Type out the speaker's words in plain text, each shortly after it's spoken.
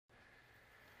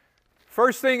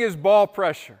First thing is ball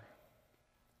pressure.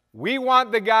 We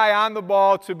want the guy on the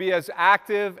ball to be as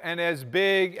active and as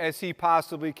big as he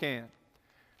possibly can.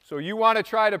 So you want to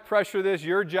try to pressure this.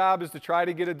 Your job is to try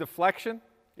to get a deflection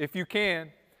if you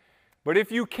can. But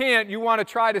if you can't, you want to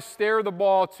try to stare the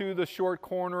ball to the short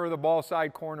corner or the ball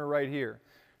side corner right here.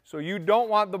 So you don't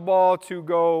want the ball to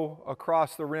go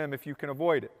across the rim if you can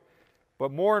avoid it.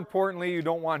 But more importantly, you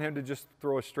don't want him to just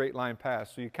throw a straight line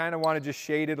pass. So you kind of want to just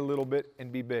shade it a little bit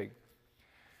and be big.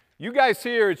 You guys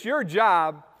here, it's your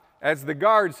job as the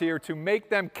guards here to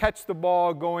make them catch the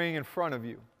ball going in front of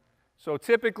you. So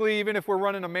typically, even if we're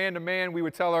running a man-to-man, we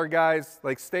would tell our guys,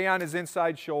 like, stay on his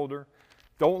inside shoulder.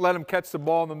 Don't let him catch the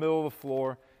ball in the middle of the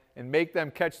floor, and make them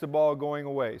catch the ball going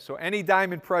away. So any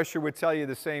diamond pressure would tell you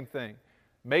the same thing.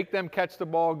 Make them catch the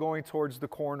ball going towards the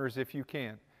corners if you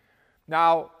can.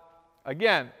 Now,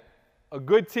 again, a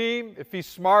good team, if he's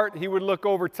smart, he would look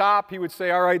over top. He would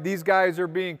say, all right, these guys are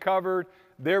being covered.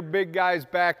 They're big guys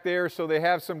back there, so they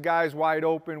have some guys wide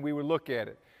open. We would look at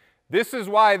it. This is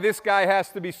why this guy has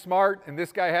to be smart and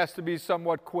this guy has to be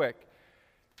somewhat quick.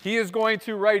 He is going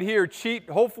to, right here, cheat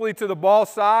hopefully to the ball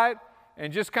side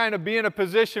and just kind of be in a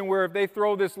position where if they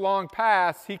throw this long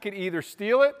pass, he could either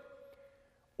steal it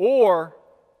or,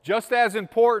 just as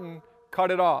important, cut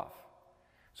it off.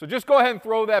 So just go ahead and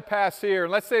throw that pass here.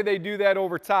 And let's say they do that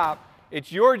over top.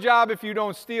 It's your job, if you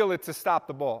don't steal it, to stop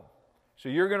the ball. So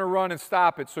you're going to run and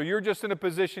stop it. So you're just in a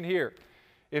position here.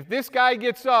 If this guy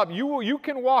gets up, you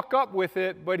can walk up with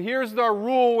it, but here's the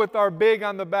rule with our big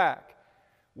on the back.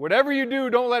 Whatever you do,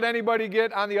 don't let anybody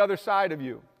get on the other side of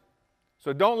you.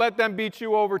 So don't let them beat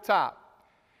you over top.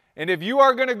 And if you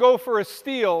are going to go for a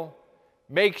steal,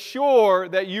 make sure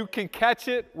that you can catch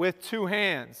it with two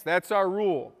hands. That's our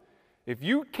rule. If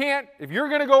you're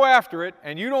going to go after it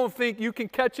and you don't think you can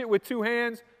catch it with two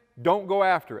hands, don't go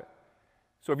after it.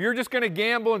 So if you're just going to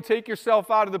gamble and take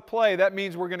yourself out of the play, that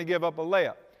means we're going to give up a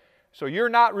layup. So you're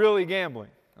not really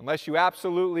gambling unless you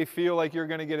absolutely feel like you're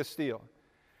going to get a steal.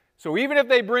 So even if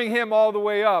they bring him all the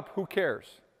way up, who cares?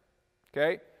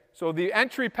 Okay? So the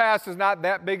entry pass is not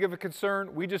that big of a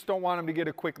concern. We just don't want him to get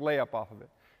a quick layup off of it.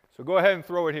 So go ahead and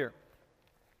throw it here.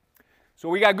 So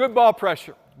we got good ball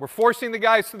pressure. We're forcing the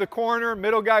guys to the corner.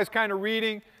 Middle guy's kind of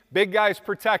reading. Big guy's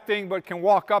protecting, but can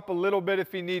walk up a little bit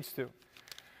if he needs to.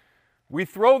 We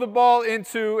throw the ball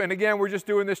into, and again, we're just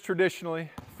doing this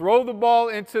traditionally, throw the ball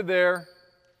into there.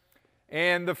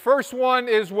 And the first one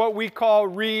is what we call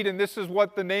read, and this is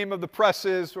what the name of the press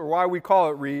is, or why we call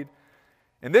it read.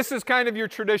 And this is kind of your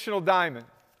traditional diamond.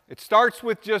 It starts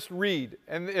with just read.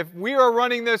 And if we are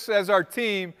running this as our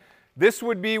team, this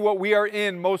would be what we are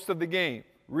in most of the game,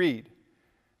 read.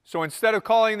 So instead of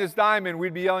calling this diamond,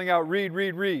 we'd be yelling out read,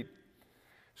 read, read.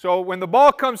 So when the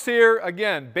ball comes here,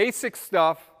 again, basic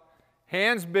stuff.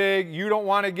 Hands big, you don't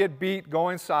want to get beat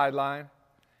going sideline,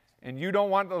 and you don't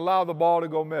want to allow the ball to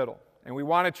go middle. And we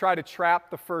want to try to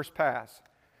trap the first pass.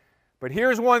 But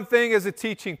here's one thing as a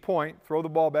teaching point. Throw the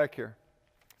ball back here.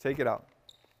 Take it out.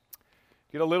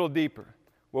 Get a little deeper.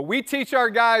 What we teach our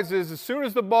guys is as soon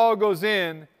as the ball goes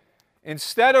in,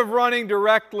 instead of running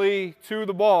directly to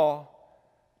the ball,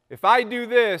 if I do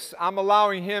this, I'm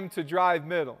allowing him to drive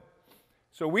middle.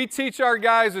 So we teach our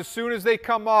guys as soon as they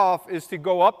come off is to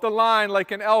go up the line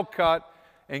like an L cut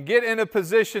and get in a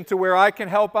position to where I can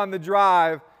help on the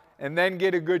drive and then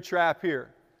get a good trap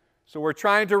here. So we're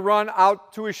trying to run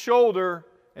out to his shoulder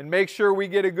and make sure we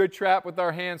get a good trap with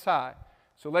our hands high.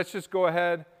 So let's just go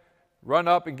ahead, run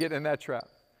up and get in that trap.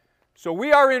 So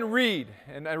we are in read,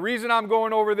 and the reason I'm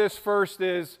going over this first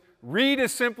is read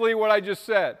is simply what I just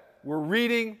said. We're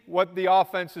reading what the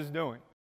offense is doing.